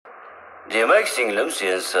Demak, singlim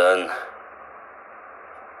sensan.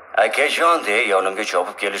 Akajon de yonimga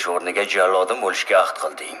chopib kelish o'rniga jallodim bo'lishga ahd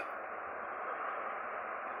qilding.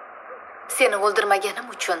 Seni o'ldirmaganim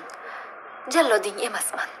uchun jalloding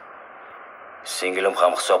emasman. Singlim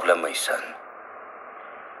ham hisoblanmaysan.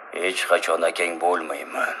 Hech qachon akang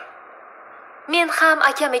bo'lmayman. Men ham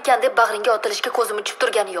akam ekan deb bag'ringga otilishga ko'zim uchib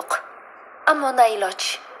turgani yo'q. Ammo na iloj.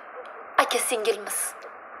 Aka singilmiz.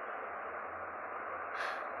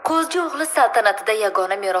 Ko'zchi o'g'li saltanatida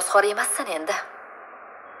yagona merosxo'r emassan endi.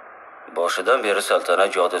 Boshidan beri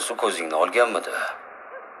saltanat jodusi ko'zingni olganmidi?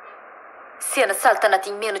 Seni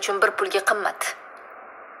saltanating men uchun bir pulga qimmat.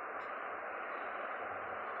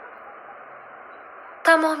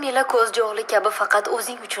 Tamomila ko'zchi o'g'li kabi faqat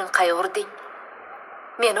o'zing uchun qayg'urding.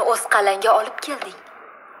 Meni o'z qalangga olib kelding.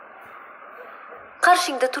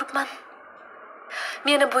 Qarshingda turibman.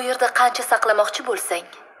 Meni bu yerda qancha saqlamoqchi bo'lsang,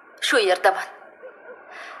 shu yerdaman.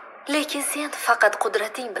 Lekin sen faqat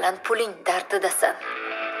qudrating bilan puling dardidasan.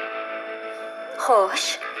 Xo'sh,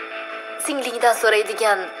 singlingdan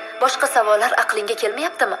so'raydigan boshqa savollar aqlingga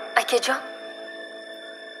kelmayaptimi, akajon?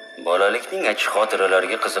 Bolalikning achchiq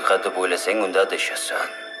xotiralariga qiziqadi deb o'ylasang, unda adashasan.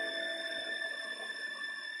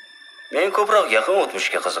 Men ko'proq yaqin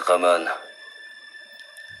o'tmishga qiziqaman.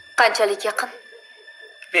 Qanchalik yaqin?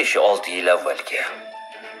 5-6 yil avvalga.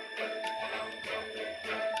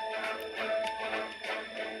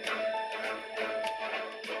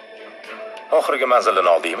 Oxirgi manzilini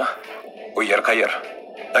oldingmi? Bu yer qayer?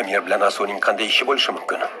 Amir bilan Asuning qanday ishi bo'lishi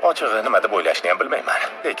mumkin? Ochig'i nima deb o'ylashni ham bilmayman,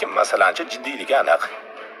 lekin masalanchi jiddiyligi aniq.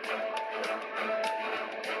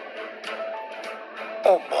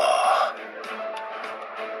 Obbo.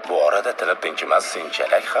 Bu orada tilib tinchimas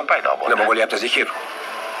sinchalak ham paydo bo'ldi. Nima bo'lyapti, Zikir?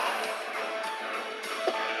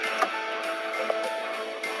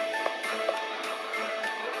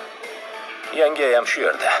 Yangi ham shu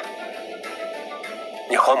yerda.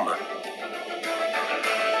 Nihonmi?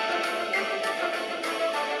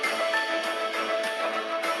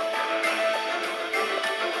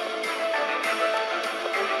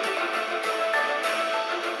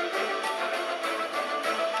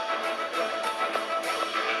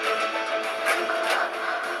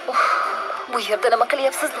 Bu yerda nima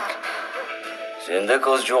qilyapsizlar? Senda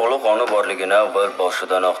ko'zchi o'g'li qoni borligini avval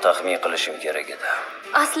boshidanoq taxmin qilishim kerak edi.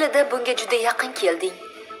 Aslida bunga juda yaqin kelding.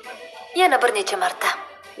 Yana bir necha marta.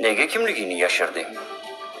 Nega kimligingni yashirding?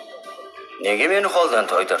 Nega meni holdan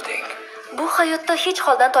toydirding? Bu hayotda hech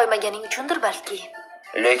holdan toymaganing uchundir balki.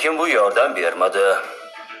 Lekin bu yordam bermadi.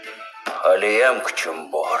 Haliyam kuchim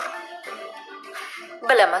bor.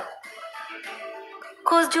 Bilaman.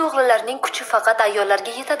 Ko'zchi o'g'lilarning kuchi faqat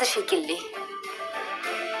ayollarga yetadi shekilli.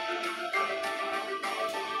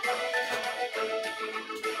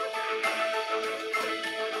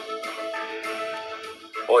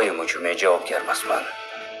 O'yim uchun men javobgar emasman.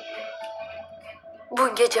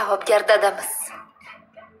 Bunga javobgar dadamiz.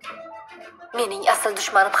 Mening asl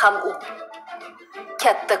dushmanim ham u.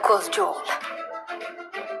 Katta ko'zchi o'g'li.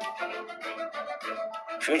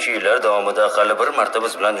 Shuncha yillar davomida aqalli bir marta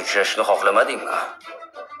biz bilan uchrashishni xohlamadingmi?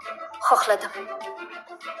 Xohladim.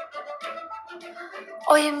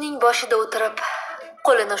 Oyimning boshida o'tirib,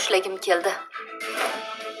 qo'lini ushlagim keldi.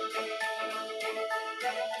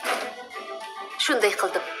 Shunday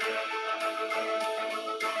qildim.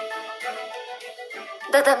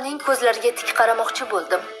 Dadamning ko'zlariga tik qaramoqchi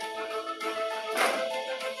bo'ldim.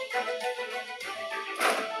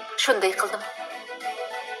 Shunday qildim.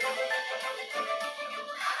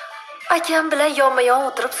 Akam bilan yonma-yon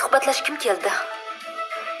o'tirib suhbatlashkim keldi.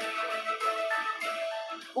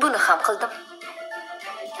 Buni ham qildim.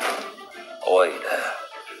 Oila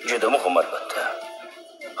juda muhim albatta.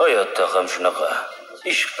 Hayotda ham shunaqa,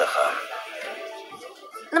 ishqda ham.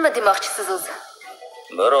 Nima demoqchisiz o'zi?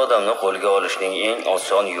 Bir odamni qo'lga olishning eng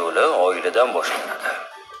oson yo'li oiladan boshlanadi.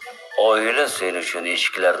 Oila sen uchun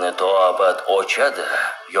eshiklarni to abad ochadi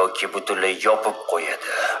yoki butunlay yopib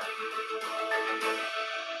qo'yadi.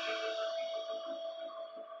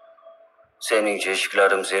 Seningcha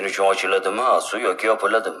eshiklarim sen uchun ochiladimi, Asu yoki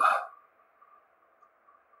yopiladimi?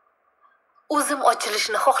 O'zim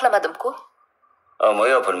ochilishini xohlamadim-ku. Ammo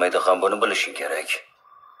yopilmaydi ham, buni bilishing kerak.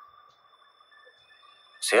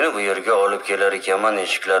 Seni bu yerga olib kelar ekanman,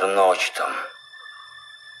 eshiklarimni ochdim.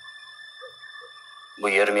 Bu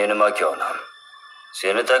yer meni makonim.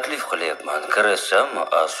 Seni taklif qilyapman. Kirasanmi,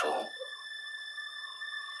 Asu?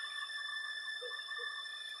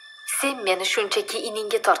 Sen meni shunchaki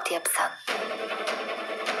iningga tortyapsan.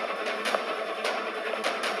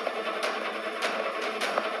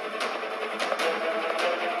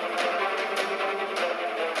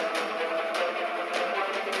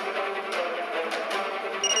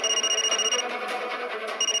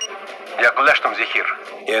 Yaqinlashdim, Zehir.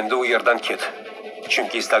 Endi u yerdan ket.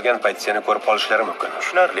 Chunki istalgan payt seni ko'rib qolishlari mumkin.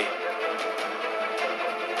 Tushunarli.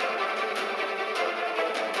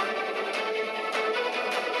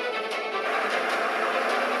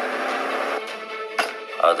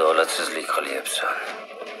 Adolatsizlik qilyapsan.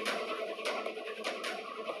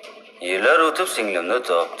 Yillar o'tib singlimni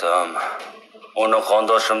topdim. Uni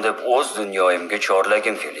qondoshim deb o'z dunyoyimga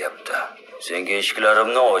chorlagim kelyapti. Senga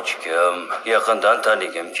eshiklarimni ochgim, yaqindan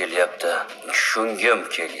tanigim kelyapti, tushungim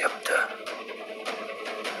kelyapti.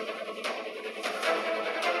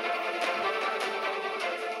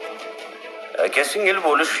 Aka singil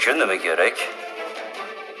bo'lish uchun nima kerak?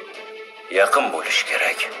 Yaqin bo'lish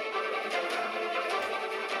kerak.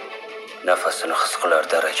 Nafasini his qilar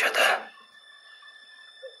darajada.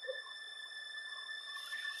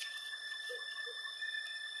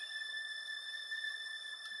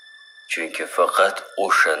 Chunki faqat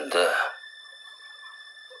o'shanda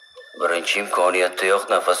birinchi imkoniyatdayoq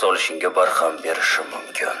nafas olishingga barham berishim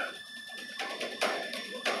mumkin.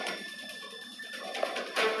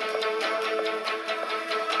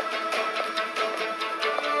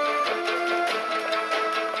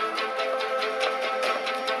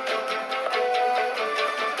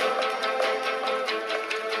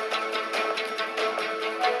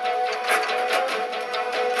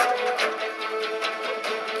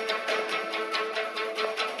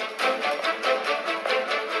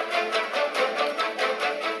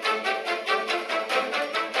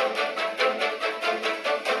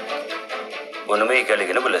 Bu nima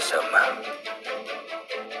ekanligini bilasanmi?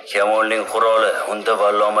 Kamolning quroli, unda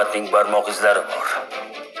vallomatning barmoq izlari bor.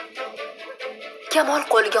 Kamol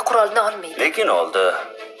qo'liga qurolni olmaydi. Lekin oldi.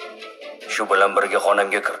 Shu bilan birga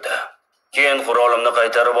xonamga kirdi. Keyin qurolimni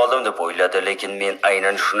qaytarib oldim deb o'yladi, lekin men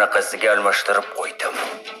aynan shunaqasiga almashtirib qo'ydim.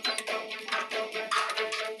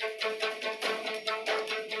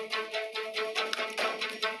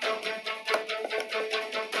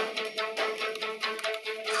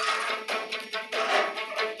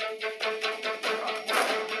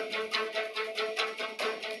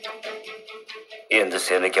 Endi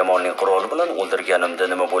seni Kamolning quroli bilan o'ldirganimda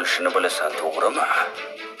nima bo'lishini bilasan, to'g'rimi?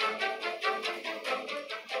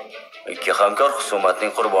 Ikki hamkor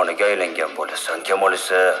husumatning qurboniga aylangan bo'lasan. Kamol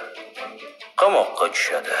esa qamoqqa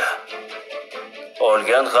tushadi.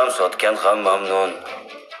 Olgan ham, sotgan ham mamnun.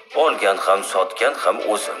 Olgan ham, sotgan ham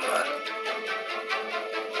o'zimman.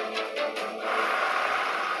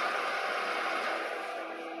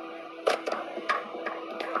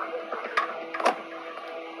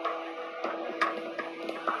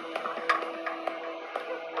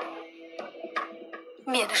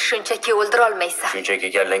 Meni shunchaki o'ldira olmaysan. Shunchaki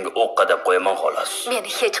kallangga o'q qadab qo'yaman xolos.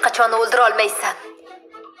 Meni hech qachon o'ldira olmaysan.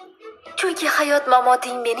 Chunki hayot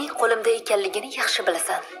mamoting mening qo'limda ekanligini yaxshi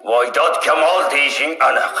bilasan. Voydod Kamol deyishing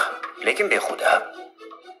aniq. Lekin behuda.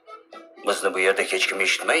 Bizni bu yerda hech kim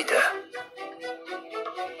eshitmaydi.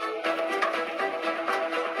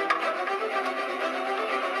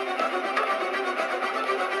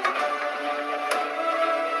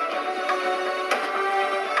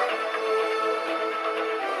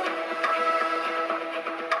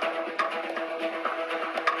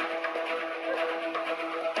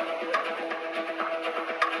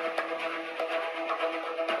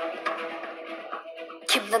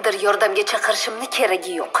 Kimnidir yordamga chaqirishimni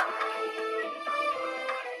keragi yo'q.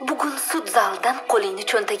 Bugun sud zalidan qo'lingni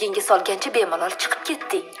cho'ntagingga solgancha bemalol chiqib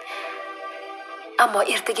ketding. Ammo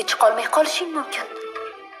ertaga chiqa olmay qolishing mumkin.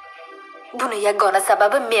 Buni yagona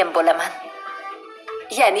sababi men bo'laman.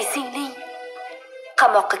 Ya'ni singling.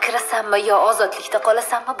 Qamoqqa kirasanmi yo ozodlikda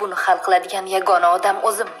qolasanmi, buni hal qiladigan yagona odam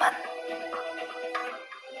o'zimman.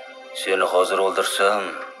 Seni hozir o'ldirsam,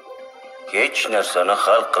 hech narsani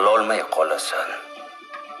hal qila olmay qolasan.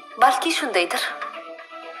 Balki shundaydir.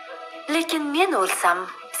 Lekin men o'lsam,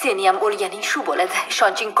 seni ham o'lganing shu bo'ladi.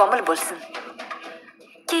 Ishonching komil bo'lsin.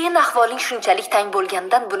 Keyin ahvoling shunchalik tang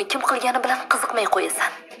bo'lgandan buni kim qilgani bilan qiziqmay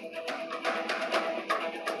qo'yasan.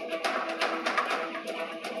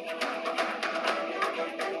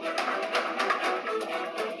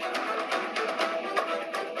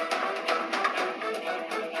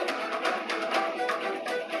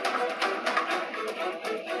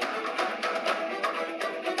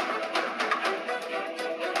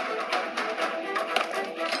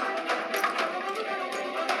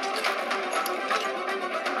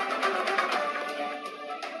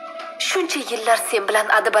 Shuncha yillar sen bilan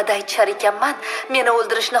adibada aytishar ekanman, meni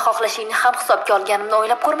o'ldirishni xohlashingni ham hisobga olganimni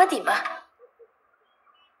o'ylab ko'rmadingmi?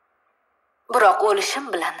 Biroq o'lishim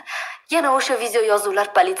bilan yana o'sha video yozuvlar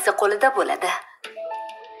politsiya qo'lida bo'ladi.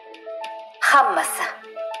 Hammasi.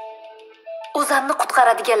 O'zimni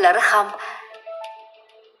qutqaradiganlari ham,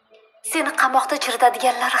 Seni qamoqda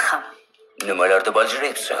chiritadiganlari ham. Nimalarni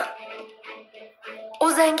bajarayapsan?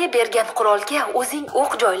 O'zanga bergan qurolga o'zing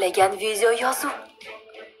o'q joylagan video yozuv.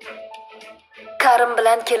 Karim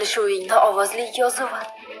bilan kelishuvingni ovozli yozuvi.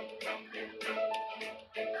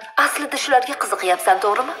 Aslida shularga qiziqyapsan,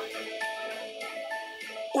 to'g'rimi?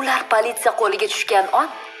 Ular politsiya qo'liga tushgan on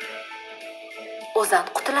O'zan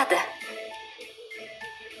qutuladi.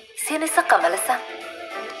 Sen esa qamalasan.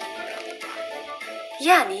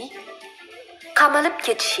 Ya'ni qamalib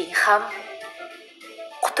ketishing ham,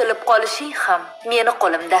 qutulib qolishing ham meni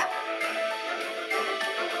qo'limda.